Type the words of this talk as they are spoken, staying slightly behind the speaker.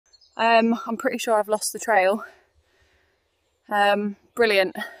I'm pretty sure I've lost the trail.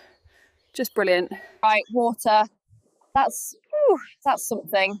 Brilliant. Just brilliant. Right, water. That's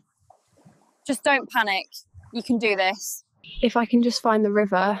something. Just don't panic. You can do this. If I can just find the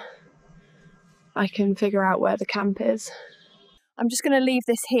river, I can figure out where the camp is. I'm just going to leave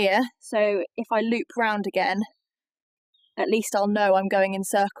this here, so if I loop round again, at least I'll know I'm going in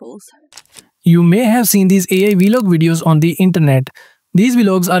circles. You may have seen these AI vlog videos on the internet. These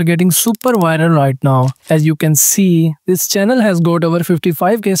vlogs are getting super viral right now. As you can see, this channel has got over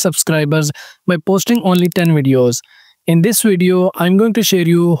 55k subscribers by posting only 10 videos. In this video, I'm going to share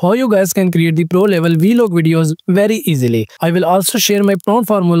you how you guys can create the pro level vlog videos very easily. I will also share my prompt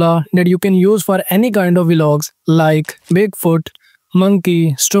formula that you can use for any kind of vlogs like Bigfoot,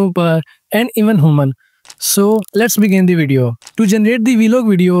 monkey, Stormtrooper, and even human. So let's begin the video. To generate the vlog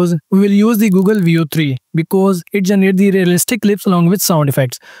videos, we will use the Google Veo 3 because it generates the realistic clips along with sound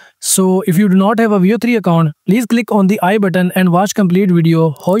effects. So if you do not have a Veo 3 account, please click on the I button and watch complete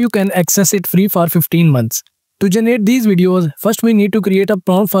video how you can access it free for 15 months. To generate these videos, first we need to create a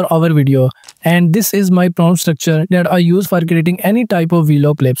prompt for our video, and this is my prompt structure that I use for creating any type of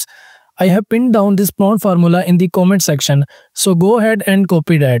vlog clips. I have pinned down this prompt formula in the comment section, so go ahead and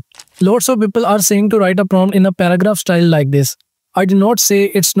copy that. Lots of people are saying to write a prompt in a paragraph style like this. I do not say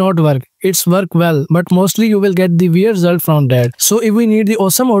it's not work, it's work well, but mostly you will get the weird result from that. So if we need the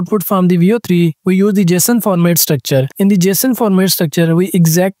awesome output from the Veo 3, we use the JSON format structure. In the JSON format structure, we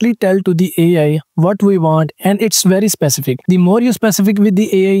exactly tell to the AI what we want, and it's very specific. The more you specific with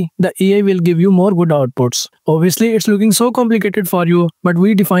the AI will give you more good outputs. Obviously, it's looking so complicated for you, but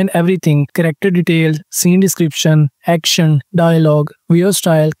we define everything: character details, scene description, action, dialogue, video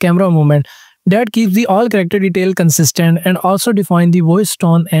style, camera movement. That keeps the all character detail consistent and also define the voice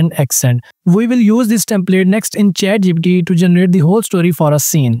tone and accent. We will use this template next in ChatGPT to generate the whole story for a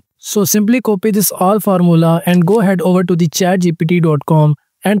scene. So simply copy this all formula and go ahead over to the chatgpt.com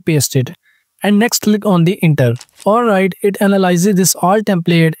and paste it. And next click on the enter. Alright, it analyzes this all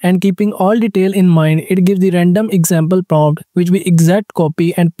template and keeping all detail in mind, it gives the random example prompt which we exact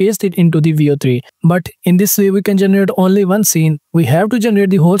copy and paste it into the Veo 3. But in this way we can generate only one scene. We have to generate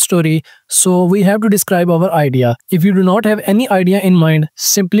the whole story, so we have to describe our idea. If you do not have any idea in mind,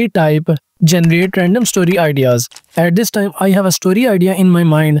 simply type generate random story ideas. At this time I have a story idea in my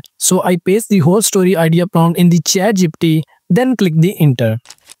mind, so I paste the whole story idea prompt in the ChatGPT, then click the enter.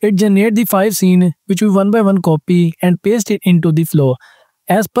 It generates the 5 scenes which we one by one copy and paste it into the flow.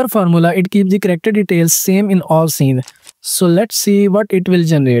 As per formula, it keeps the character details same in all scenes. So let's see what it will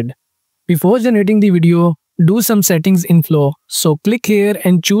generate. Before generating the video, do some settings in flow. So click here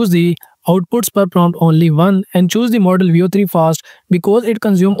and choose the outputs per prompt only 1 and choose the model Veo 3 fast because it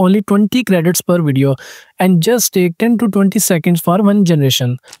consumes only 20 credits per video and just take 10 to 20 seconds for one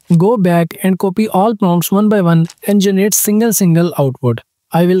generation. Go back and copy all prompts one by one and generate single output.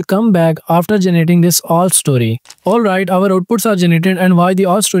 I will come back after generating this all story. Alright, our outputs are generated, and why the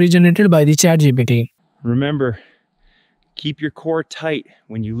all story generated by the ChatGPT. Remember, keep your core tight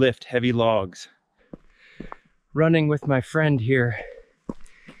when you lift heavy logs. Running with my friend here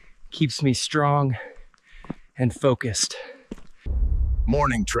keeps me strong and focused.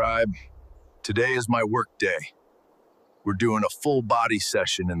 Morning, tribe. Today is my work day. We're doing a full body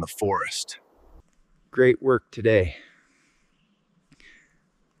session in the forest. Great work today.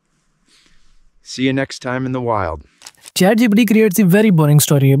 See you next time in the wild. ChatGPT creates a very boring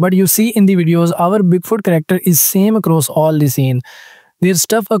story, but you see in the videos our Bigfoot character is same across all the scene. Their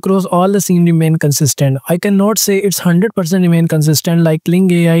stuff across all the scene remain consistent. I cannot say it's 100% remain consistent like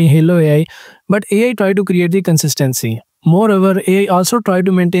Kling AI, Halo AI, but AI try to create the consistency. Moreover, AI also try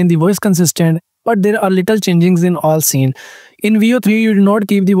to maintain the voice consistent, but there are little changes in all scene. In Veo 3, you do not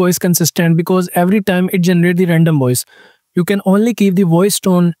keep the voice consistent because every time it generates the random voice. You can only keep the voice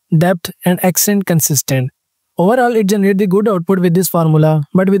tone, depth and accent consistent. Overall, it generates the good output with this formula,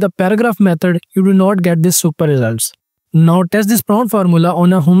 but with the paragraph method, you do not get this super results. Now test this prompt formula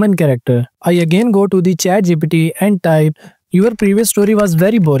on a human character. I again go to the ChatGPT and type, your previous story was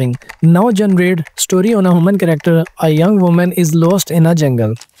very boring. Now generate story on a human character. A young woman is lost in a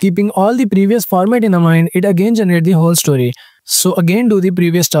jungle. Keeping all the previous format in mind, it again generates the whole story. So again do the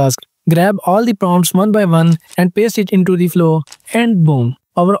previous task. Grab all the prompts one by one and paste it into the flow, and boom,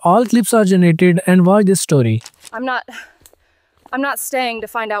 our all clips are generated. And watch this story. I'm not staying to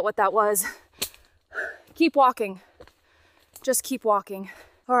find out what that was. Keep walking. Just keep walking.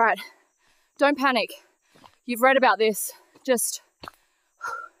 All right, don't panic. You've read about this. Just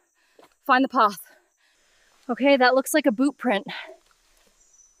find the path. Okay, that looks like a boot print.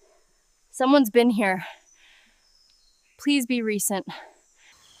 Someone's been here. Please be recent.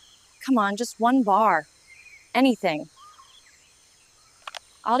 Come on, just one bar. Anything.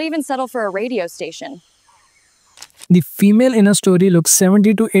 I'll even settle for a radio station. The female in a story looks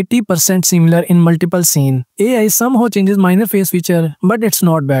 70 to 80% similar in multiple scenes. AI somehow changes minor face feature, but it's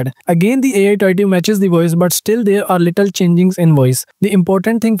not bad. Again, the AI try to matches the voice, but still there are little changings in voice. The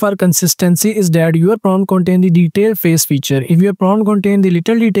important thing for consistency is that your prompt contain the detailed face feature. If your prompt contain the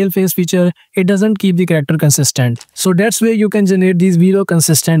little detailed face feature, it doesn't keep the character consistent. So that's where you can generate these zero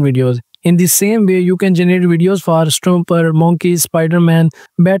consistent videos. In the same way, you can generate videos for Stormtrooper, Monkey, Spider-Man,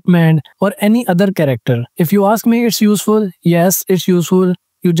 Batman, or any other character. If you ask me, it's useful. Yes, it's useful.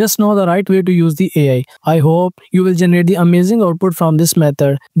 You just know the right way to use the AI. I hope you will generate the amazing output from this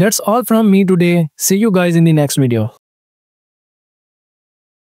method. That's all from me today. See you guys in the next video.